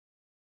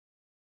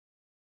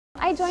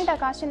I joined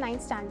Akash in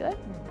 9th standard.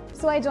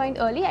 So I joined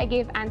early. I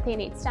gave ANTHE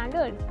in 8th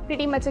standard.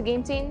 Pretty much a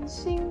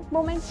game-changing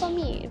moment for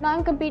me. Now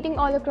I'm competing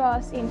all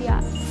across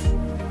India.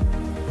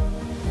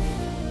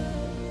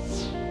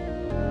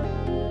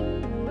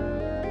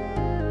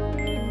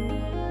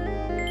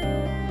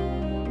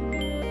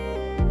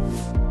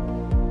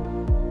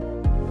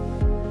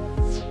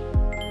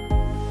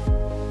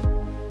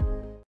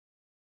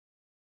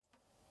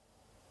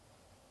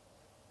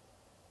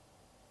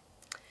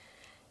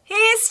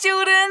 Hey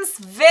students,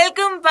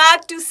 welcome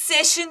back to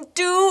session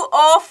 2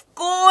 of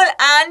coal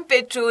and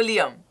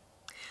petroleum.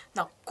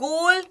 Now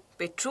coal,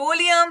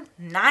 petroleum,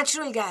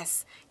 natural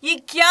gas. ये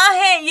क्या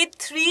है? ये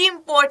 3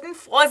 important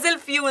fossil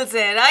fuels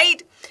है,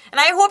 right? And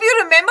I hope you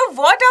remember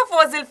what are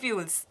fossil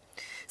fuels.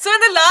 So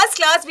in the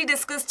last class we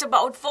discussed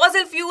about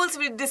fossil fuels,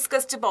 we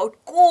discussed about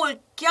coal.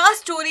 क्या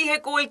story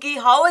है coal की?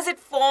 How is it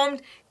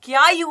formed?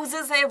 क्या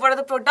uses है? What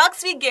are the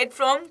products we get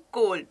from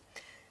coal?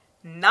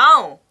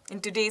 Now in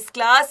today's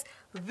class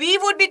we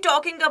would be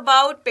talking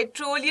about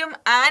petroleum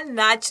and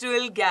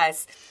natural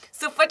gas.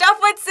 So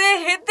फटाफट से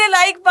hit the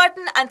like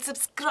button and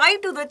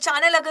subscribe to the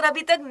channel अगर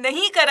अभी तक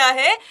नहीं करा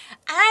है,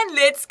 and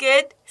let's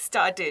get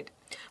started.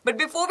 But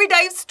before we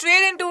dive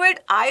straight into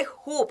it, I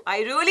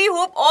really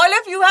hope all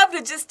of you have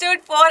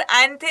registered for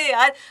ANTHE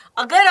यार.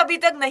 अगर अभी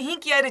तक नहीं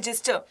किया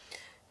register,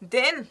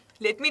 then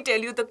let me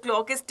tell you the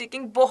clock is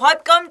ticking.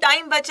 बहुत कम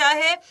time बचा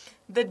है.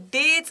 The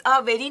dates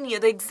are very near.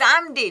 The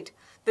exam date,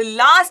 the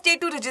last day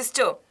to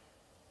register,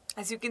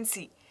 as you can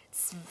see,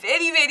 it's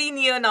very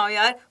near now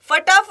यार.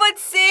 फटाफट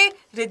से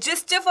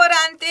register for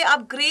ANTHE.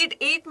 आप grade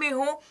 8 में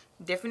हो,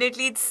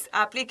 definitely it's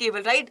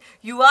applicable, right?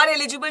 You are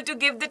eligible to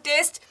give the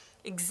test.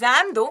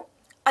 Exam दो,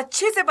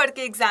 अच्छे से पढ़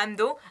के exam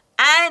दो,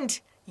 and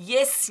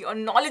yes, your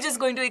knowledge is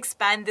going to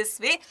expand this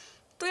way.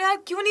 तो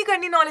यार क्यों नहीं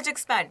करनी knowledge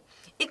expand?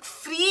 एक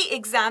free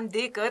exam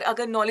देकर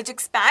अगर knowledge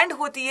expand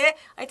होती है,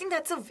 I think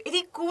that's a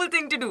very cool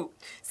thing to do.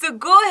 So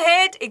go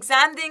ahead,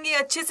 exam देंगे,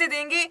 अच्छे से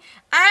देंगे,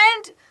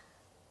 and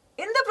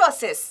in the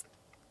process,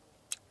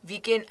 we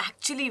can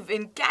actually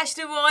win cash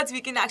rewards, we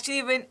can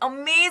actually win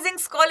amazing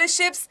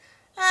scholarships,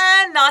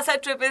 and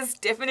NASA trip is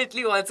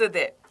definitely also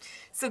there.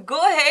 So go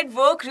ahead,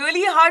 work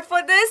really hard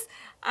for this,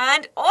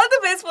 and all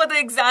the best for the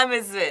exam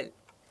as well.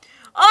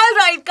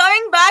 Alright,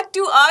 coming back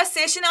to our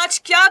session,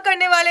 आज क्या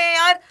करने वाले हैं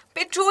यार?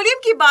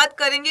 Petroleum की बात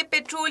करेंगे.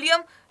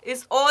 Petroleum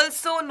is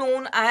also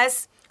known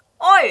as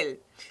oil.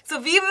 So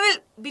we will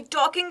be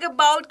talking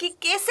about कि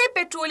कैसे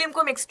petroleum को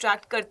हम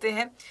extract करते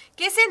हैं,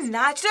 कैसे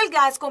natural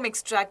gas को हम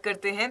extract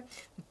करते हैं.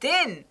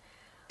 Then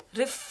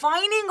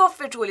refining of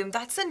petroleum,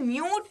 that's a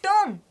new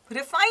term,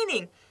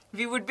 refining.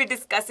 We would be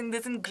discussing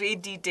this in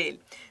great detail.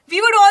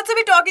 We would also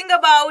be talking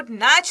about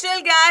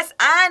natural gas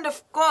and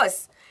of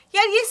course,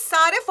 यार ये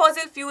सारे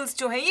fossil fuels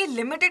जो हैं ये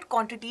limited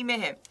quantity में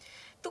हैं.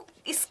 तो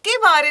इसके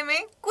बारे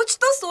में कुछ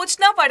तो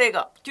सोचना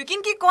पड़ेगा क्योंकि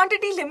इनकी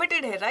quantity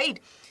limited है, right?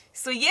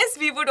 So yes,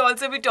 we would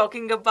also be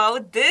talking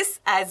about this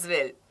as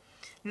well.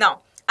 Now,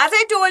 as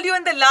I told you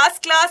in the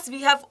last class,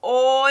 we have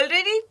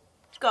already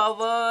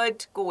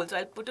covered coal. So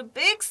I'll put a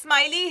big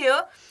smiley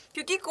here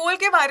क्योंकि coal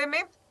के बारे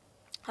में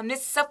हमने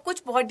सब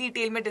कुछ बहुत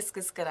detail में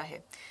discuss करा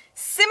है.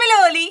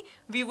 Similarly,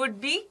 we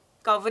would be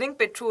covering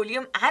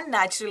petroleum and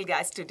natural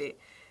gas today.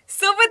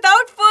 So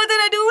without further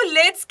ado,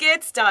 let's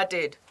get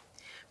started.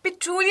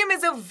 Petroleum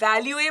is a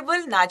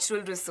valuable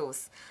natural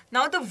resource.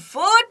 Now the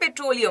word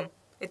petroleum,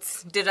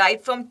 it's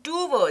derived from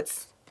 2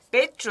 words,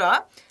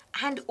 petra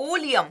and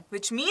oleum,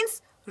 which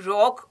means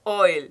rock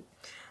oil.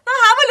 Now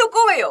have a look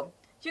over here.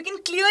 You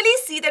can clearly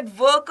see that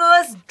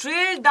workers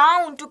drill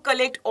down to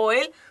collect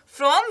oil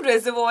from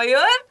reservoir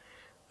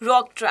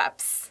rock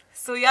traps.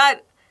 So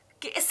यार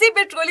कैसे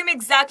petroleum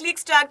exactly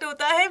extract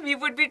होता है? We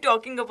would be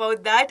talking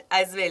about that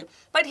as well.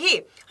 But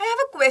hey, I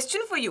have a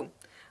question for you.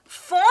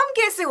 Form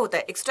कैसे होता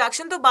है?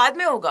 Extraction तो बाद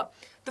में होगा.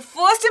 The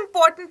first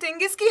important thing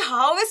is कि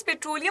how is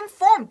petroleum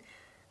formed?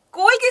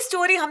 कोल की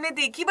स्टोरी हमने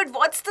देखी, but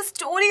what's the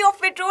story of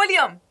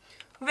petroleum?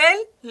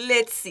 Well,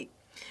 let's see.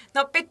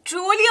 Now,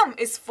 petroleum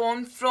is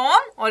formed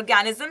from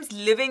organisms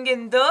living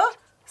in the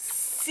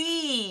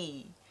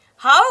sea.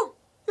 How?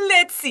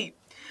 Let's see.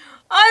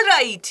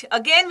 Alright,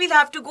 again we'll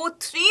have to go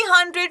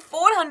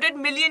 300-400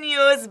 million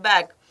years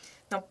back.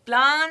 Now,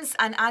 plants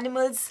and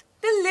animals,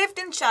 they lived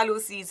in shallow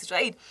seas,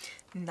 right?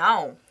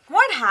 Now,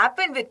 what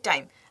happened with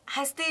time?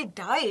 As they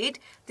died,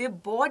 their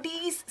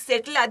bodies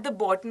settled at the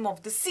bottom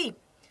of the sea.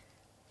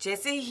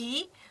 जैसे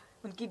ही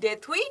उनकी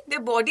death हुई, their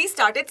body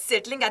started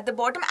settling at the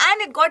bottom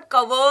and it got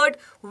covered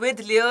with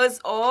layers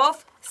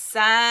of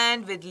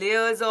sand, with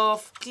layers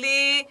of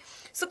clay.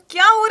 So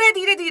क्या हो रहा है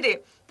धीरे धीरे?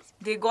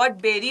 They got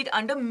buried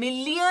under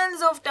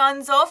millions of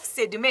tons of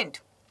sediment.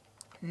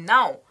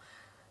 Now,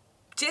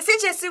 जैसे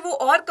जैसे वो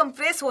और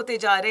compress होते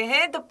जा रहे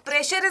हैं, the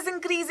pressure is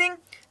increasing,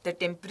 the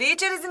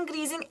temperature is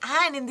increasing,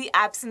 and in the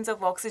absence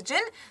of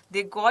oxygen,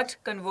 they got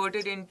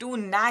converted into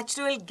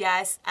natural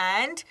gas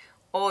and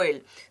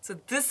oil. So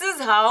this is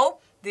how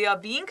they are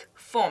being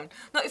formed.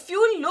 Now, if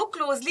you look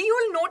closely, you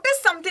will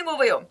notice something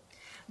over here.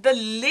 the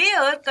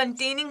layer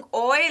containing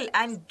oil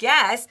and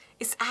gas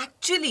is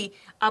actually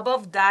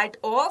above that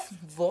of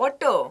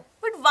water.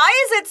 But why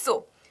is it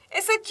so?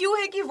 ऐसा क्यों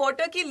है कि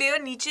water की layer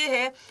नीचे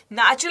है,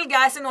 natural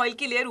gas and oil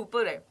की layer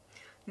ऊपर है?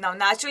 Now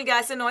natural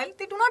gas and oil,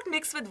 they do not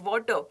mix with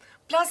water.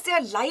 Plus they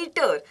are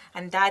lighter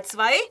and that's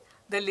why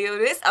the layer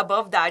is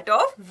above that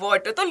of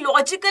water. तो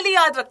logically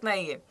याद रखना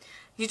है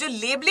ये जो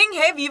labeling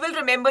है, we will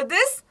remember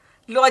this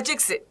logic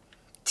से.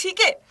 ठीक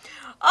है?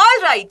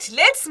 All right,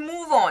 let's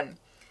move on.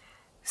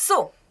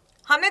 So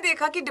हमने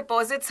देखा कि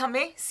deposits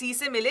हमें sea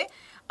से मिले,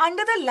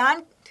 under the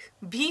land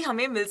भी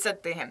हमें मिल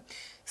सकते हैं.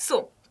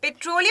 So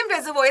petroleum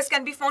reservoirs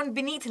can be found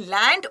beneath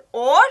land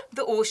or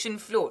the ocean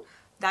floor.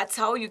 That's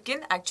how you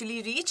can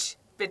actually reach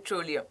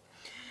petroleum.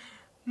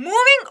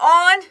 Moving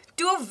on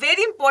to a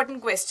very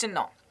important question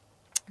now.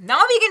 Now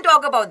we can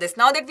talk about this.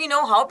 Now that we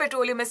know how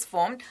petroleum is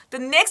formed, the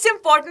next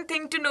important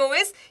thing to know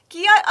is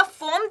कि यार अब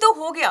form तो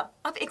हो गया,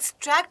 अब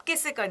extract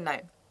कैसे करना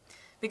है?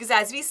 Because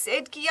as we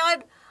said कि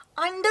यार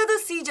under the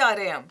sea जा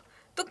रहे हैं हम,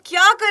 तो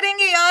क्या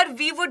करेंगे यार?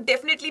 We would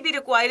definitely be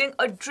requiring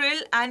a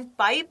drill and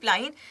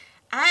pipeline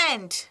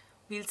and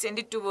we'll send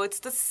it towards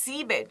the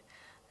seabed.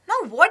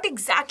 Now what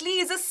exactly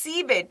is a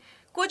seabed?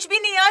 कुछ भी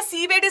नहीं यार,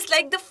 seabed is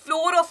like the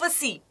floor of a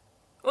sea.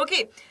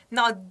 Okay,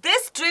 now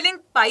this drilling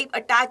pipe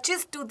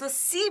attaches to the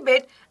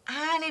seabed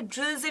and it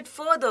drills it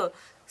further.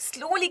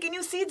 Slowly, can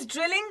you see it's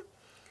drilling?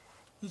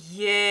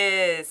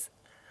 Yes.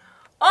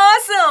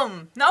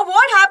 Awesome. Now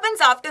what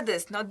happens after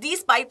this? Now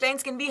these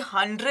pipelines can be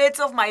hundreds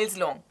of miles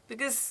long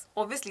because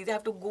obviously they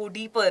have to go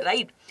deeper,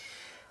 right?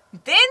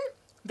 Then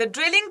the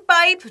drilling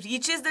pipe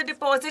reaches the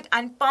deposit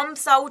and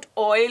pumps out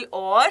oil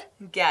or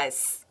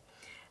gas.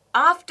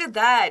 After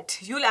that,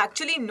 you'll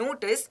actually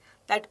notice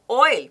that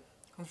oil,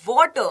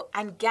 water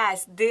and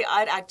gas, they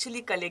are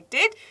actually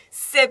collected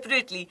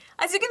separately.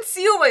 As you can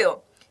see over here,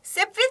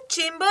 separate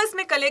chambers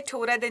में collect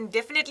हो रहा है, then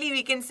definitely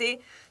we can say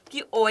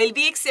कि oil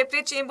भी एक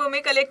separate chamber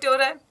में collect हो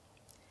रहा है.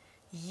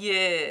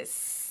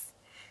 Yes.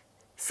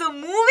 So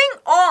moving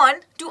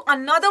on to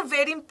another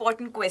very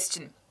important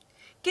question.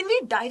 Can we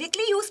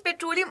directly use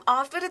petroleum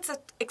after its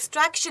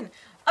extraction?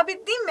 अब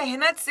इतनी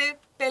मेहनत से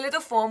पहले तो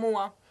form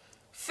हुआ,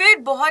 फिर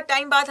बहुत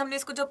टाइम बाद हमने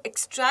इसको जब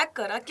extract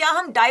करा, क्या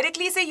हम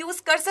directly इसे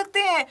use कर सकते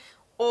हैं?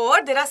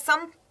 Or there are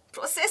some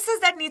processes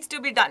that needs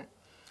to be done.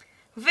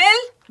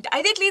 Well,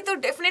 directly तो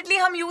definitely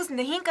हम use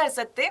नहीं कर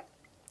सकते.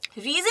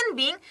 Reason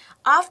being,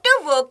 after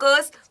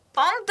workers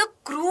pump the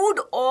crude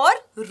or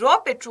raw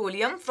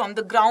petroleum from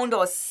the ground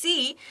or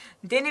sea,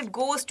 then it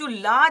goes to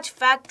large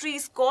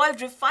factories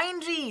called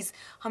refineries.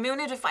 हमें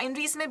उन्हें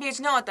refineries में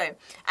भेजना होता है.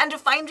 And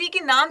refinery के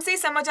नाम से ही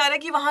समझ आ रहा है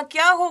कि वहाँ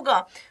क्या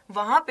होगा?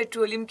 वहाँ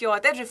petroleum क्या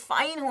होता है?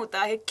 Refine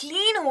होता है,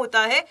 clean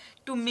होता है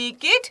to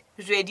make it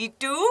ready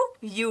to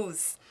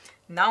use.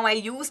 Now I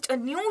used a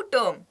new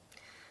term.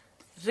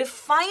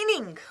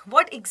 Refining.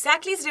 What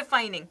exactly is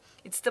refining?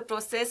 It's the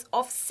process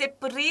of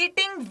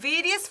separating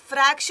various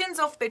fractions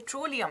of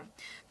petroleum.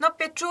 Now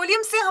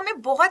petroleum से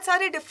हमें बहुत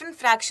सारे different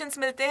fractions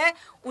मिलते हैं.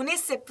 उन्हें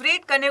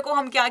separate करने को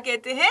हम क्या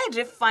कहते हैं?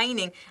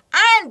 Refining.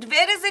 And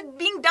where is it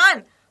being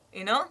done?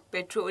 In a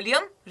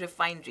petroleum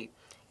refinery.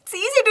 It's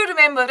easy to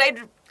remember, right?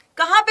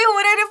 कहाँ पे हो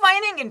रहा है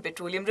refining? In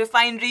petroleum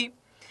refinery.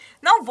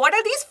 Now what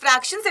are these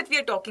fractions that we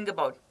are talking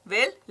about?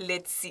 Well,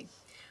 let's see.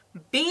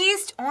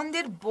 Based on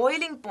their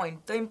boiling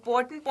point, the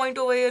important point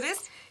over here is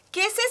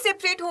कैसे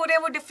separate हो रहे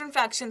हैं वो different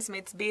fractions में?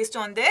 It's based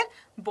on their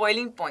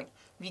boiling point.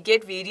 We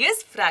get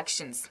various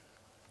fractions.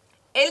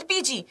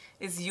 LPG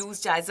is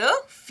used as a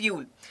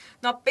fuel.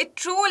 Now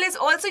petrol is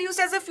also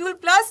used as a fuel,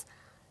 plus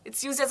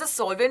it's used as a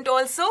solvent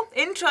also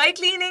in dry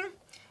cleaning.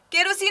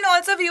 Kerosene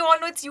also, we all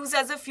know it's used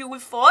as a fuel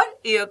for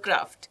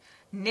aircraft.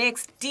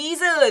 Next,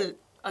 diesel,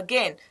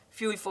 again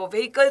fuel for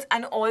vehicles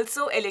and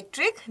also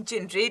electric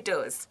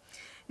generators.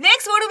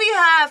 Next, what do we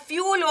have?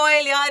 Fuel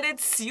oil, yeah,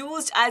 it's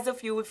used as a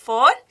fuel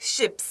for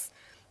ships.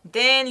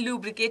 Then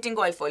lubricating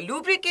oil for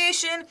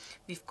lubrication.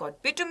 We've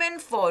got bitumen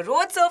for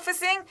road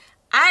surfacing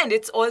and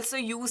it's also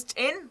used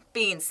in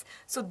paints.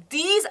 So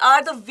these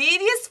are the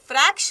various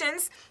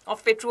fractions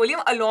of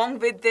petroleum along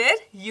with their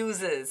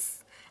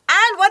uses.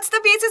 And what's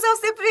the basis of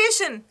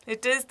separation?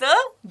 It is the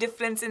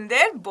difference in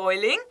their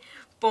boiling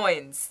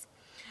points.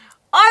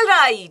 All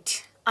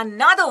right.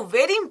 Another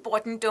very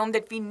important term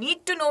that we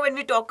need to know when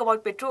we talk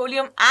about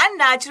petroleum and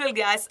natural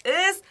gas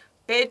is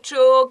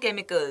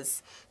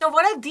petrochemicals. Now,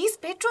 what are these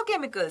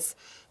petrochemicals?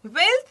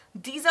 Well,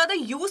 these are the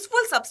useful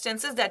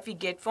substances that we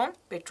get from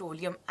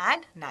petroleum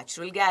and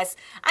natural gas.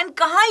 And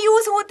कहाँ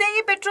use होते हैं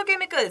ये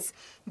petrochemicals?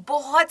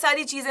 बहुत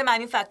सारी चीजें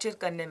manufacture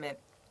करने में.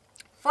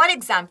 For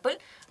example,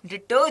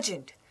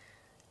 detergent.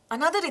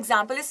 Another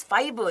example is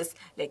fibers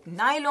like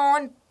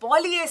nylon,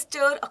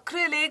 polyester,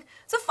 acrylic.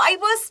 So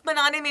fibers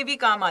बनाने में भी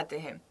काम आते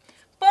हैं.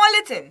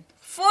 Polythene,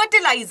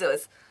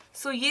 fertilizers.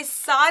 So ये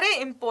सारे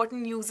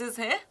important uses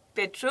हैं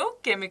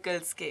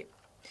petrochemicals के.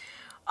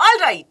 All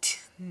right,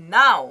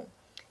 now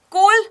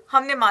coal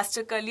हमने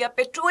master कर लिया,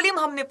 petroleum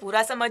हमने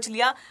पूरा समझ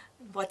लिया.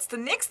 What's the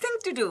next thing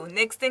to do?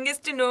 Next thing is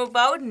to know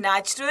about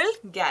natural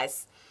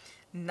gas.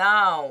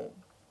 Now,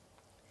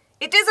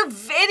 It is a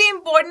very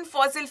important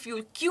fossil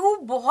fuel. क्यों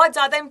बहुत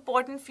ज़्यादा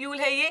important fuel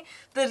है ये?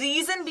 The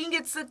reason being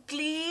it's a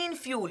clean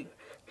fuel.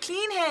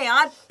 Clean है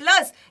यार,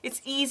 plus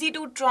it's easy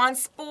to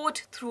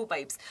transport through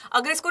pipes.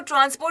 अगर इसको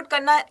transport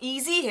करना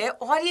easy है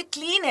और ये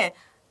clean है,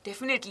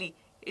 definitely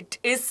it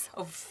is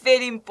a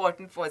very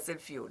important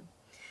fossil fuel.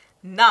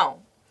 Now,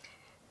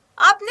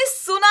 आपने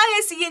सुना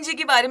है सीएनजी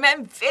के बारे में, I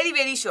am very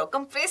very sure.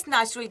 Compressed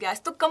natural gas,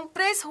 तो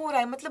कंप्रेस हो रहा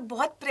है मतलब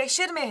बहुत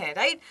प्रेशर में है,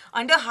 right?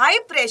 Under high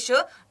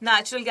pressure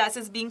natural gas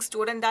is being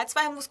stored and that's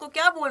why हम उसको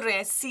क्या बोल रहे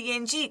हैं?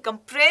 CNG,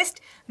 compressed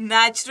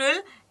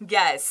natural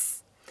gas.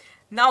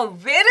 Now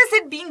where is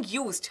it being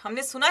used?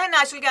 हमने सुना है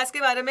नेचुरल गैस के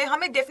बारे में,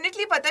 हमें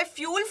डेफिनेटली पता है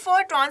fuel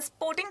for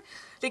transporting,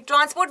 like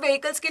transport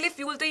vehicles के लिए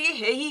फ्यूल तो ये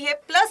है ही है,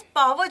 प्लस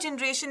पावर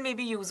जनरेशन में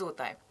भी यूज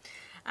होता है.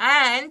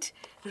 And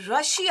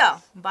Russia,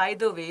 by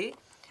the way,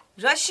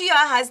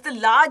 Russia has the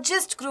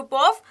largest group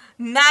of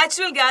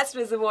natural gas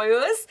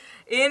reservoirs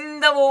in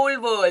the whole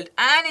world.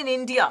 And in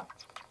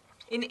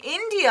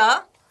India,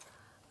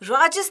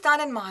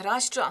 Rajasthan and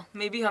Maharashtra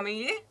में भी हमें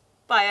ये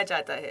पाया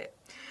जाता है.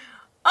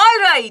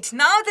 Alright,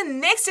 now the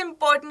next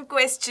important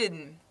question.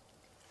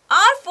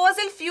 Are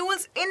fossil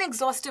fuels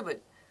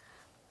inexhaustible?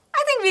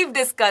 I think we've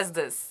discussed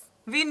this.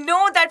 We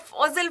know that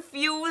fossil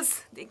fuels,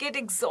 they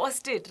get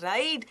exhausted,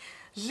 right?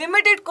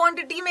 Limited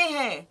quantity में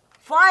है.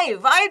 Why?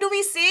 Why do we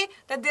say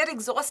that they are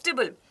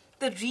exhaustible?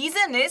 The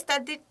reason is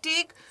that they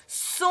take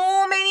so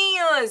many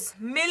years,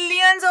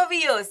 millions of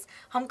years.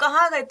 हम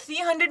कहाँ गए?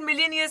 300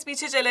 million years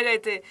पीछे चले गए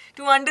थे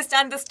to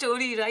understand the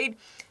story, right?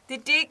 They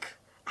take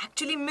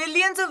actually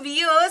millions of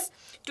years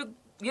to,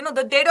 you know,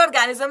 the dead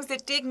organisms,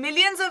 they take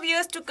millions of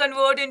years to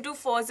convert into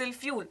fossil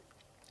fuel.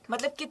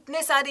 मतलब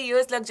कितने सारे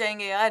years लग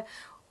जाएंगे यार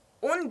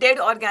उन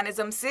dead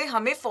organisms से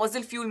हमें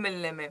fossil fuel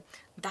मिलने में.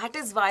 That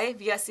is why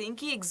we are saying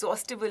कि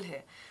exhaustible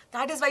है.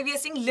 That is why we are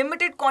saying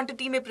limited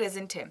quantity में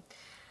present है.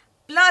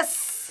 Plus,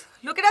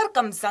 look at our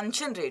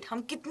consumption rate.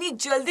 हम कितनी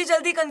जल्दी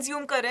जल्दी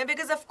consume कर रहे हैं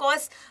because of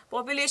course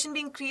population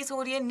भी increase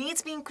हो रही है,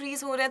 needs भी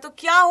increase हो रहे हैं, तो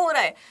क्या हो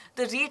रहा है?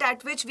 The rate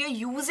at which we are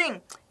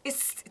using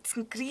it's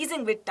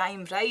increasing with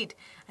time, right?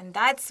 And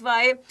that's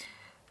why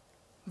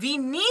we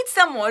need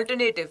some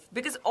alternative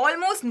because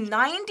almost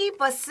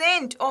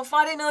 90% of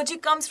our energy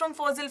comes from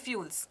fossil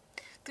fuels.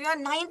 तो यार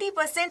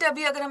 90%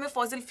 अभी अगर हमें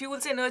fossil fuel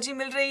से energy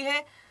मिल रही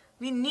है,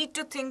 we need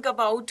to think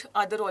about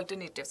other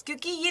alternatives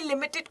क्योंकि ये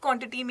limited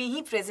quantity में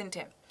ही present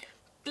है.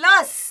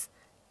 Plus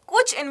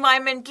कुछ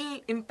environmental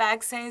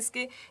impacts हैं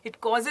इसके, it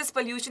causes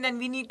pollution and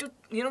we need to,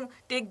 you know,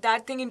 take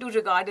that thing into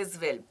regard as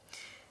well.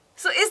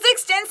 So is the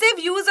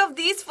extensive use of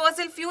these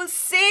fossil fuels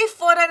safe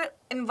for our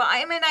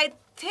environment? I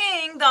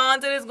think the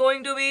answer is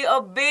going to be a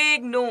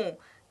big no.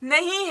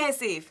 नहीं है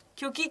safe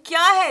क्योंकि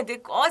क्या है? They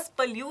cause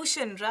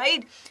pollution,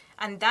 right?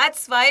 And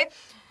that's why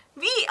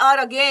we are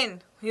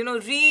again, you know,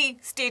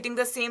 restating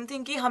the same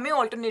thing कि हमें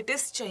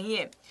alternatives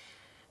चाहिए.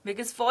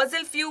 Because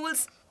fossil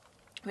fuels,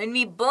 when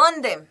we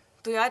burn them,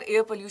 तो यार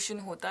air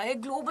pollution होता है,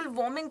 global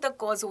warming तक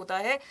cause होता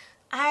है,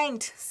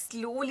 and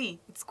slowly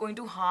it's going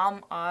to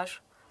harm our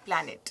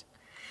planet.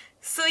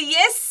 So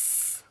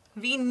yes,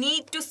 we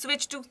need to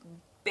switch to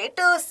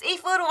better,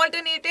 safer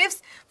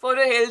alternatives for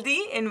a healthy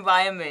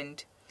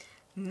environment.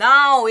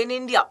 Now in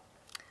India,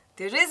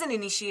 there is an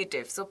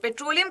initiative. So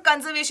Petroleum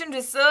Conservation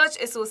Research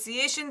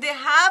Association, they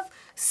have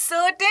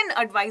certain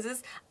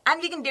advices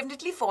and we can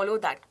definitely follow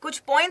that.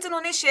 कुछ points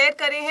उन्होंने share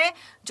करे हैं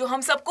जो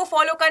हम सबको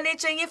follow करने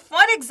चाहिए.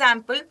 For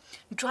example,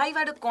 drive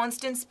at a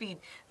constant speed.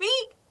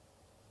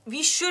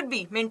 We should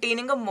be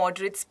maintaining a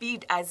moderate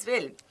speed as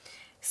well.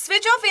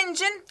 Switch off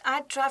engine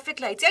at traffic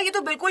lights. यार ये तो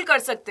बिल्कुल कर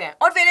सकते हैं.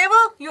 और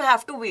wherever you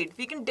have to wait,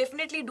 we can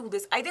definitely do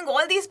this. I think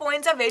all these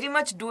points are very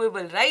much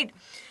doable, right?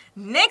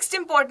 Next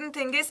important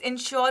thing is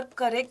ensure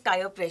correct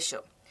tire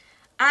pressure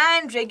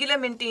and regular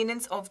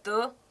maintenance of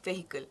the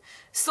vehicle.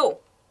 So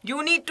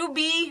you need to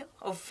be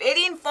a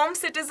very informed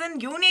citizen.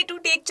 You need to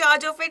take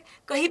charge of it.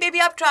 कहीं पे भी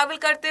आप travel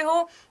करते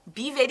हो,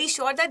 be very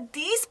sure that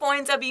these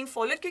points are being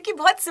followed क्योंकि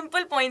बहुत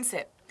simple points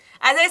है.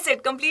 As I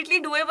said, completely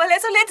doable है.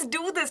 So let's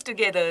do this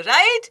together,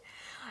 right?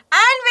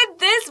 And with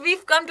this,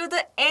 we've come to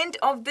the end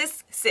of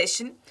this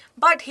session.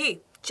 But hey,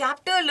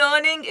 chapter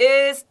learning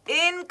is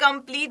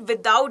incomplete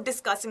without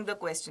discussing the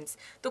questions.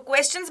 तो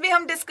questions भी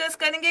हम discuss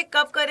करेंगे.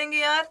 कब करेंगे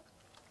यार?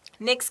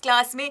 Next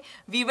class में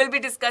we will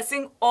be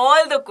discussing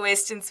all the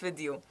questions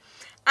with you.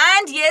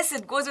 And yes,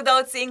 it goes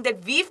without saying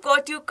that we've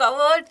got you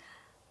covered.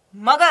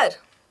 मगर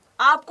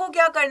आपको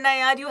क्या करना है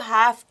यार? You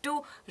have to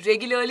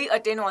regularly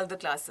attend all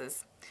the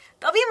classes.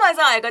 तभी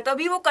मजा आएगा,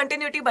 तभी वो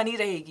कंटिन्यूटी बनी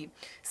रहेगी.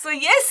 सो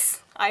यस,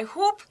 आई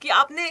होप कि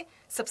आपने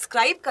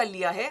सब्सक्राइब कर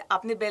लिया है,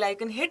 आपने बेल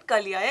आइकन हिट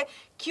कर लिया है,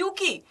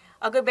 क्योंकि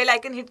अगर बेल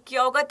आइकन हिट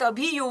किया होगा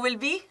तभी you will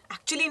be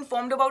actually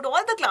informed about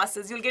all the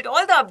classes, you will get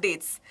all the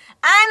updates.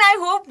 And I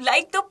hope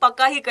like तो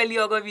पक्का ही कर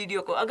लिया होगा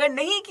वीडियो को. अगर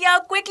नहीं किया,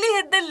 quickly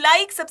hit the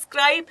like,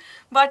 subscribe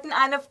button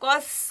end of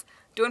course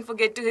don't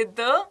forget to hit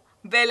the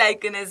bell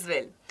icon as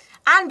well.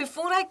 And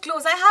before I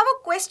close, I have a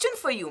question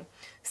for you.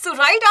 So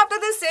right after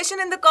this session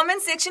in the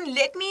comment section,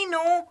 let me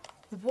know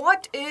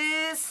what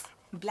is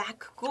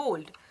black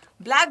gold.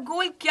 Black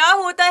गोल क्या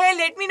होता है?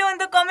 Let me know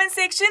in the comment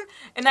section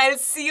and I'll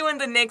see you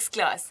in the next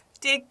class.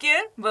 Take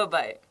care.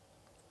 Bye-bye.